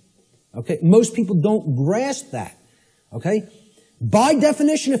definition. Okay? Most people don't grasp that. Okay? By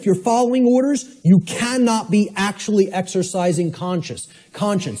definition, if you're following orders, you cannot be actually exercising conscience,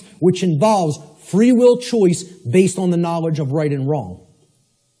 which involves free will choice based on the knowledge of right and wrong.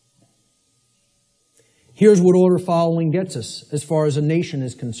 Here's what order following gets us as far as a nation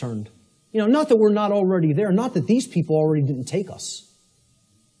is concerned. Not that we're not already there, not that these people already didn't take us.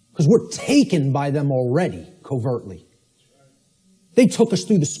 Because we're taken by them already, covertly. They took us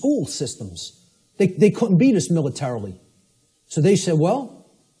through the school systems. They couldn't beat us militarily. So they said, well,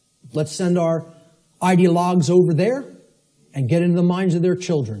 let's send our ideologues over there and get into the minds of their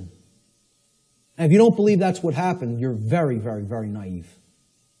children. And if you don't believe that's what happened, you're very, very, very naive.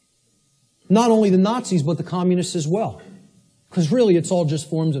 Not only the Nazis, but the communists as well. Because really, it's all just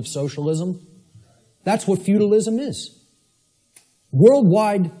forms of socialism. That's what feudalism is.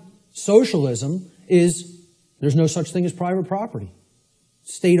 Worldwide socialism is, there's no such thing as private property.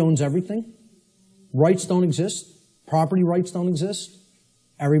 State owns everything. Rights don't exist. Property rights don't exist.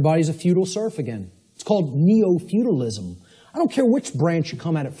 Everybody's a feudal serf again. It's called neo-feudalism. I don't care which branch you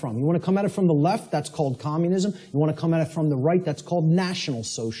come at it from. You want to come at it from the left, that's called communism. You want to come at it from the right, that's called National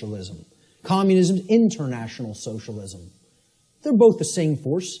Socialism. Communism's international socialism. They're both the same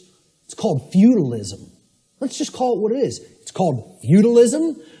force. It's called feudalism. Let's just call it what it is. It's called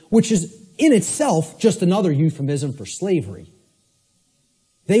feudalism, which is in itself just another euphemism for slavery.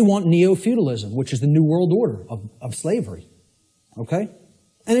 They want neo-feudalism, which is the new world order of slavery. Okay?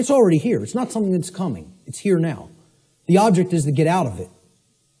 And it's already here. It's not something that's coming. It's here now. The object is to get out of it.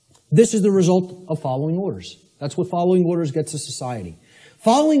 This is the result of following orders. That's what following orders gets to society.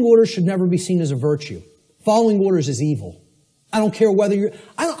 Following orders should never be seen as a virtue. Following orders is evil. I don't care whether you're,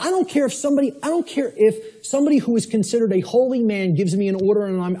 I don't care if somebody who is considered a holy man gives me an order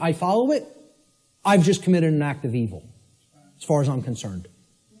and I follow it, I've just committed an act of evil, as far as I'm concerned.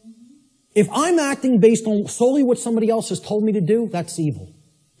 If I'm acting based on solely what somebody else has told me to do, that's evil.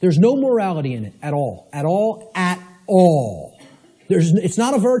 There's no morality in it at all. At all. At all. It's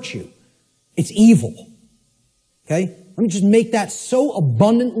not a virtue. It's evil. Okay? Let me just make that so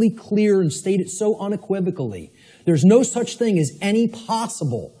abundantly clear and state it so unequivocally. There's no such thing as any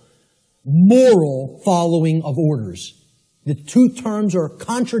possible moral following of orders. The two terms are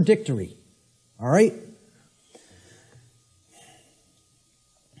contradictory. All right?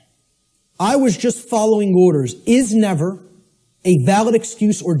 I was just following orders is never a valid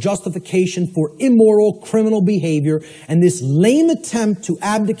excuse or justification for immoral criminal behavior, and this lame attempt to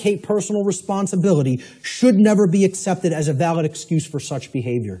abdicate personal responsibility should never be accepted as a valid excuse for such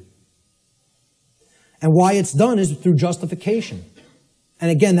behavior. And why it's done is through justification. And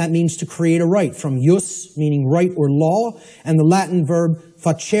again, that means to create a right, from jus, meaning right or law, and the Latin verb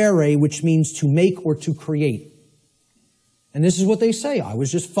facere, which means to make or to create. And this is what they say. I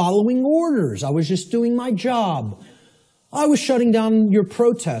was just following orders. I was just doing my job. I was shutting down your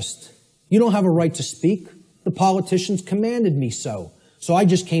protest. You don't have a right to speak. The politicians commanded me so. So I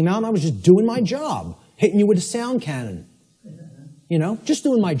just came out and I was just doing my job, hitting you with a sound cannon. You know, just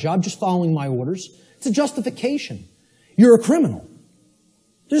doing my job, just following my orders. It's a justification. You're a criminal.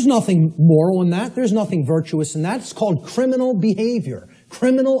 There's nothing moral in that. There's nothing virtuous in that. It's called criminal behavior,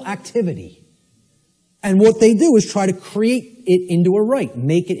 criminal activity. And what they do is try to create it into a right,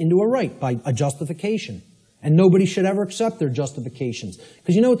 make it into a right by a justification. And nobody should ever accept their justifications.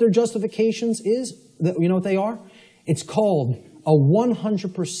 Because you know what their justifications is? You know what they are? It's called a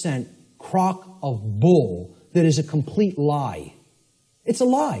 100% crock of bull that is a complete lie. It's a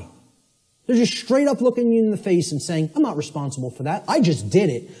lie. They're just straight up looking you in the face and saying, I'm not responsible for that. I just did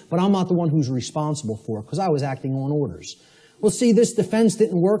it, but I'm not the one who's responsible for it because I was acting on orders. Well, see, this defense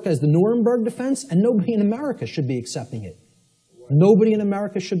didn't work as the Nuremberg defense, and nobody in America should be accepting it. Nobody in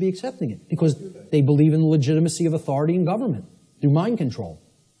America should be accepting it because they believe in the legitimacy of authority and government through mind control.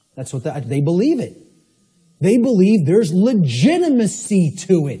 That's what they believe it. They believe there's legitimacy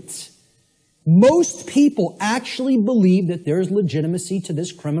to it. Most people actually believe that there's legitimacy to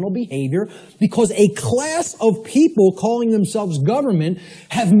this criminal behavior because a class of people calling themselves government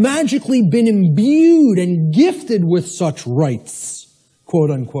have magically been imbued and gifted with such rights, quote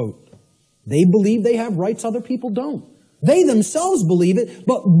unquote. They believe they have rights other people don't. They themselves believe it,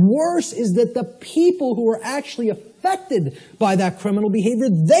 but worse is that the people who are actually affected by that criminal behavior,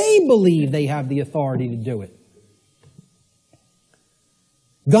 they believe they have the authority to do it.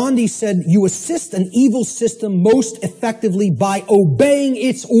 Gandhi said, you assist an evil system most effectively by obeying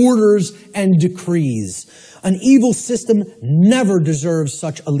its orders and decrees. An evil system never deserves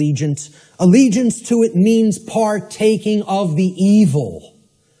such allegiance. Allegiance to it means partaking of the evil.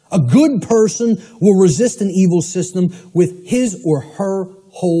 A good person will resist an evil system with his or her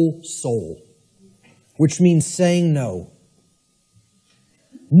whole soul, which means saying no.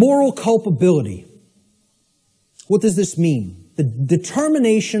 Moral culpability. What does this mean? The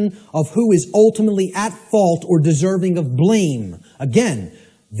determination of who is ultimately at fault or deserving of blame. Again,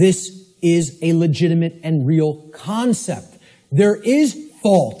 this is a legitimate and real concept. There is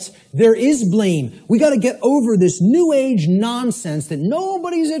fault. There is blame. We got to get over this new age nonsense that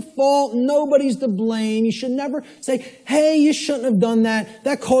nobody's at fault, nobody's to blame. You should never say, hey, you shouldn't have done that.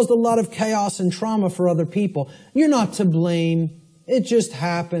 That caused a lot of chaos and trauma for other people. You're not to blame. It just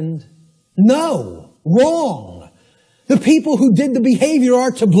happened. No, wrong. The people who did the behavior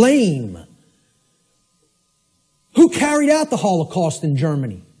are to blame. Who carried out the Holocaust in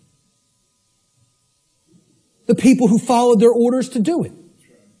Germany? The people who followed their orders to do it.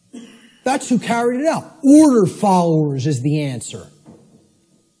 That's who carried it out. Order followers is the answer.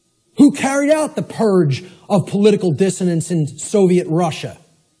 Who carried out the purge of political dissonance in Soviet Russia?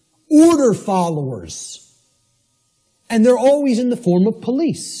 Order followers. And they're always in the form of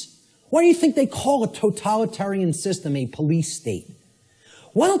police. Why do you think they call a totalitarian system a police state?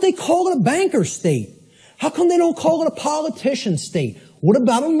 Why don't they call it a banker state? How come they don't call it a politician state? What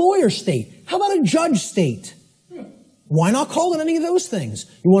about a lawyer state? How about a judge state? Why not call it any of those things?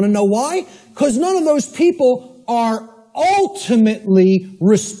 You want to know why? Because none of those people are ultimately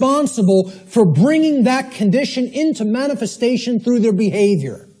responsible for bringing that condition into manifestation through their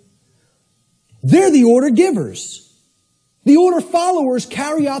behavior. They're the order givers. The order followers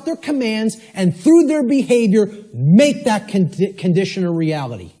carry out their commands and through their behavior make that condition a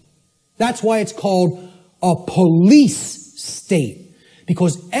reality. That's why it's called a police state.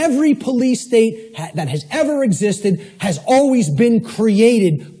 Because every police state that has ever existed has always been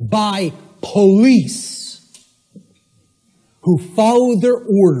created by police who follow their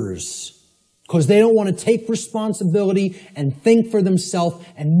orders because they don't want to take responsibility and think for themselves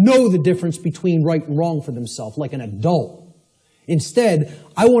and know the difference between right and wrong for themselves like an adult. Instead,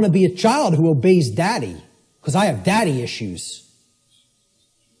 I want to be a child who obeys daddy because I have daddy issues.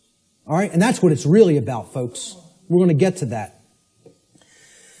 All right? And that's what it's really about, folks. We're going to get to that.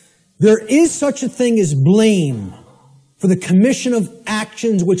 There is such a thing as blame for the commission of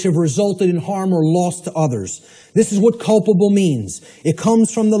actions which have resulted in harm or loss to others. This is what culpable means. It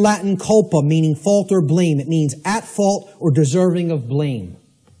comes from the Latin culpa, meaning fault or blame. It means at fault or deserving of blame.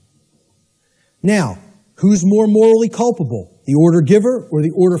 Now, who's more morally culpable? The order giver or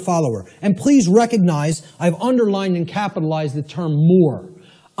the order follower? And please recognize I've underlined and capitalized the term more.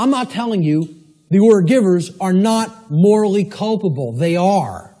 I'm not telling you the order givers are not morally culpable. They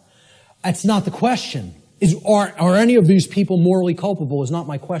are. That's not the question. Are any of these people morally culpable is not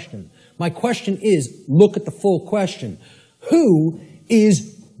my question. My question is, look at the full question. Who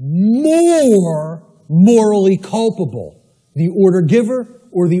is more morally culpable? The order giver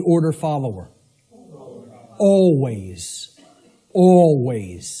or the order follower? Always.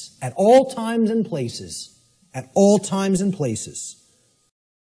 Always. At all times and places. At all times and places.